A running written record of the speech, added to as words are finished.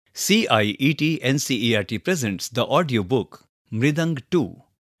CIET NCERT presents the audiobook Mridang 2,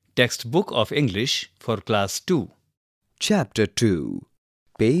 Textbook of English for Class 2. Chapter 2,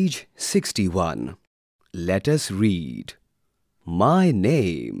 page 61. Let us read. My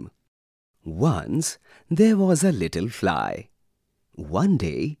name. Once there was a little fly. One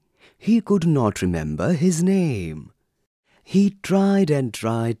day he could not remember his name. He tried and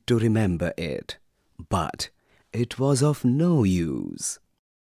tried to remember it, but it was of no use.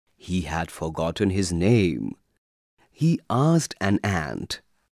 He had forgotten his name. He asked an ant.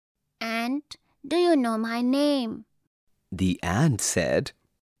 "Ant, do you know my name?" The ant said,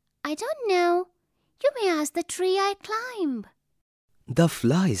 "I don't know. You may ask the tree I climb." The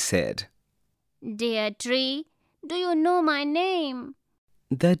fly said, "Dear tree, do you know my name?"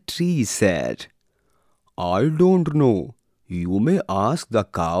 The tree said, I don't know. You may ask the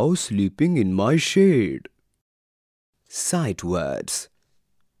cow sleeping in my shade. Sight words.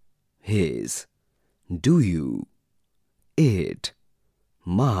 His, do you, it,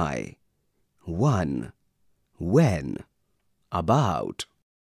 my, one, when, about.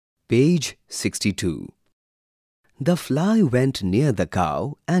 Page 62. The fly went near the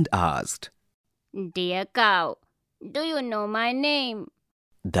cow and asked. "Dear cow, do you know my name?"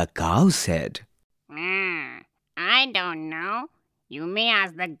 The cow said, I don't know. You may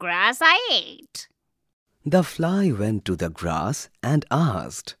ask the grass I ate." The fly went to the grass and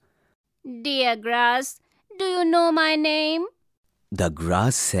asked. "Dear grass, do you know my name?" The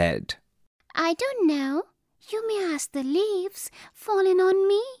grass said, "I don't know. You may ask the leaves fallen on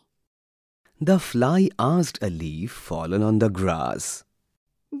me." The fly asked a leaf fallen on the grass.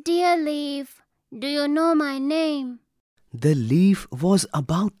 "Dear leaf, do you know my name?" The leaf was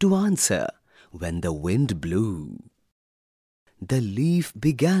about to answer when the wind blew. The leaf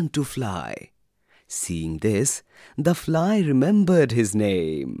began to fly. Seeing this, the fly remembered his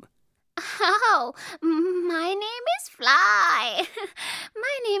name. "Oh, my name is Fly.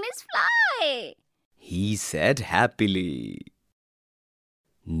 My name is Fly," he said happily.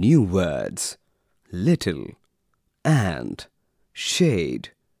 New words: little, ant, shade,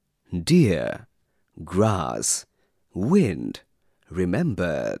 deer, grass, wind,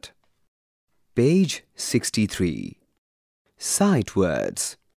 remembered. Page 63. Sight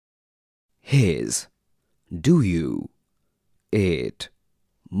words: his, do you, it,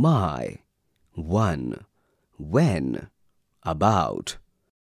 my, one, when, about.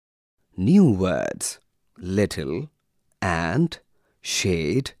 New words: little, ant,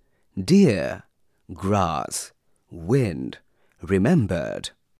 shade, deer, grass, wind,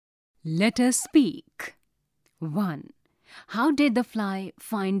 remembered. Let us speak. 1. How did the fly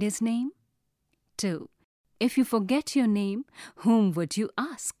find his name? 2. If you forget your name, whom would you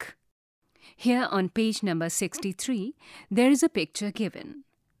ask? Here on page number 63, there is a picture given,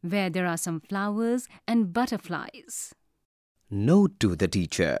 where there are some flowers and butterflies. Note to the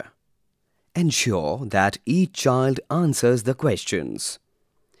teacher. Ensure that each child answers the questions.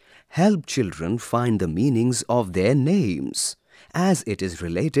 Help children find the meanings of their names, as it is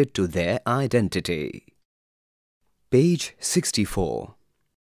related to their identity. Page 64.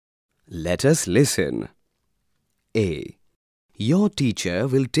 Let us listen. A. Your teacher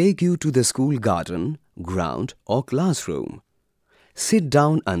will take you to the school garden, ground or classroom. Sit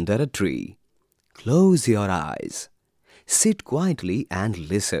down under a tree. Close your eyes. Sit quietly and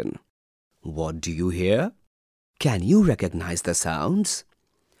listen. What do you hear? Can you recognize the sounds?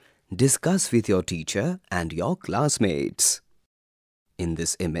 Discuss with your teacher and your classmates. In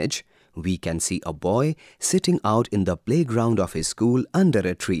this image, we can see a boy sitting out in the playground of his school under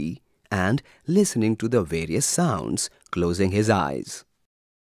a tree and listening to the various sounds, closing his eyes.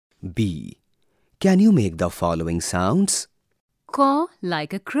 B. Can you make the following sounds? Caw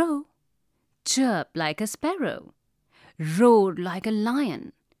like a crow, chirp like a sparrow, roar like a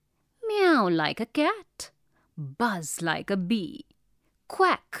lion, meow like a cat, buzz like a bee,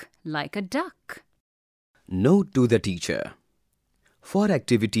 quack like a duck. Note to the teacher. For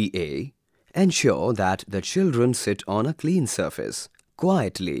activity A, ensure that the children sit on a clean surface,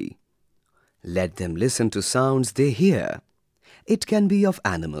 quietly. Let them listen to sounds they hear. It can be of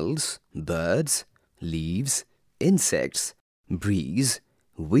animals, birds, leaves, insects, breeze,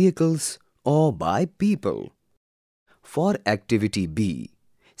 vehicles, or by people. For activity B,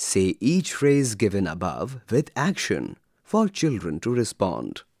 say each phrase given above with action for children to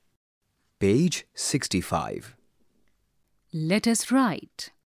respond. Page 65. Let us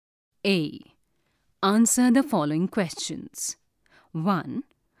write. A. Answer the following questions. 1.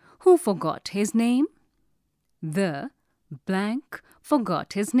 Who forgot his name? The blank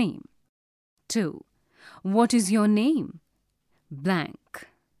forgot his name. 2. What is your name? Blank.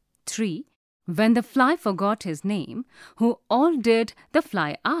 3. When the fly forgot his name, who all did the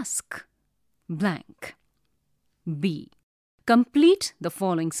fly ask? Blank. B. Complete the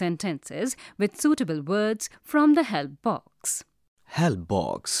following sentences with suitable words from the help box. Help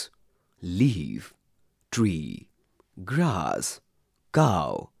box. Leaf, tree, grass,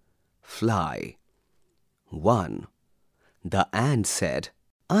 cow, fly. 1. The ant said,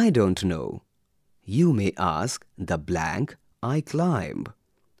 I don't know. You may ask the blank I climb.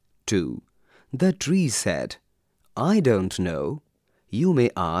 2. The tree said, I don't know. You may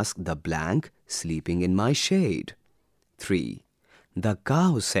ask the blank sleeping in my shade. 3. The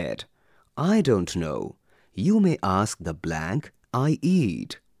cow said, I don't know. You may ask the blank I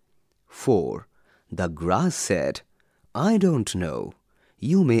eat. 4. The grass said, I don't know.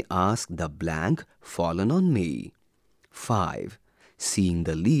 You may ask the blank fallen on me. 5. Seeing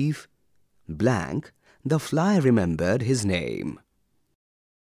the leaf, blank, the fly remembered his name.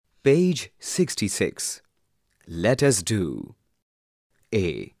 Page 66. Let us do.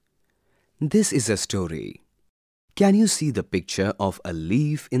 A. This is a story. Can you see the picture of a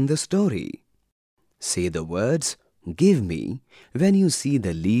leaf in the story? Say the words, give me, when you see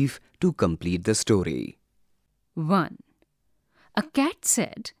the leaf to complete the story. 1. A cat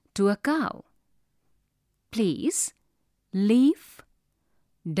said to a cow, please leave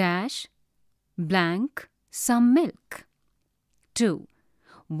dash blank some milk. 2.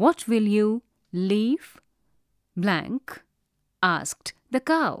 What will you leave blank asked the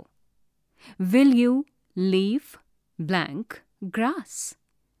cow. Will you leave blank grass?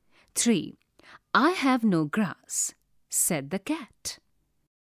 3. I have no grass, said the cat.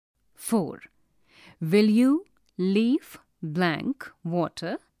 4. Will you leave blank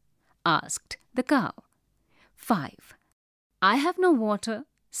water? Asked the cow. 5. I have no water,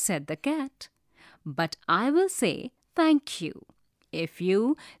 said the cat, but I will say thank you if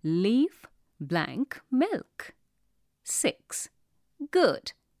you leave blank milk. 6.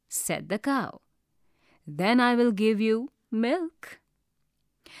 Good, said the cow. Then I will give you milk.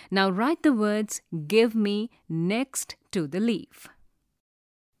 Now write the words give me next to the leaf.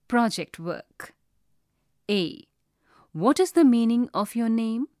 Project work. A. What is the meaning of your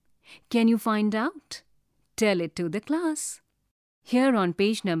name? Can you find out? Tell it to the class. Here on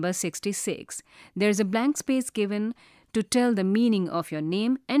page number 66, there is a blank space given to tell the meaning of your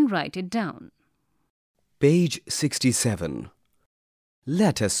name and write it down. Page 67.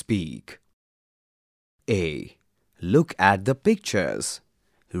 Let us speak. A. Look at the pictures.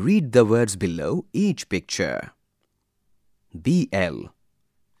 Read the words below each picture. BL.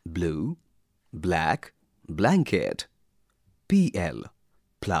 Blue, black, blanket. PL.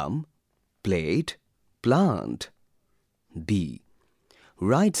 Plum, plate, plant. B.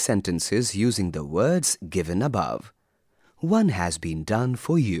 Write sentences using the words given above. One has been done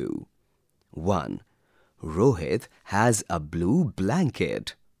for you. 1. Rohit has a blue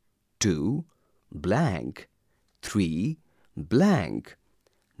blanket. 2. Blank. 3. Blank.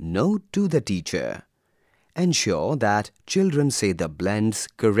 Note to the teacher. Ensure that children say the blends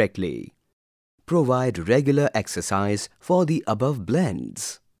correctly. Provide regular exercise for the above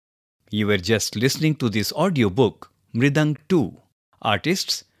blends. You were just listening to this audiobook, Mridang 2.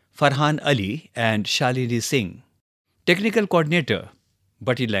 Artists Farhan Ali and Shalini Singh. Technical Coordinator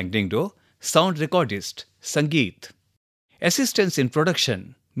Bati Langdingdo. Sound Recordist Sangeet. Assistance in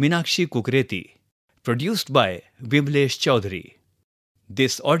Production Minakshi Kukreti. Produced by Vimlesh Chaudhary.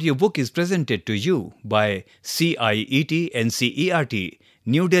 This audiobook is presented to you by CIET NCERT,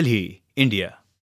 New Delhi, India.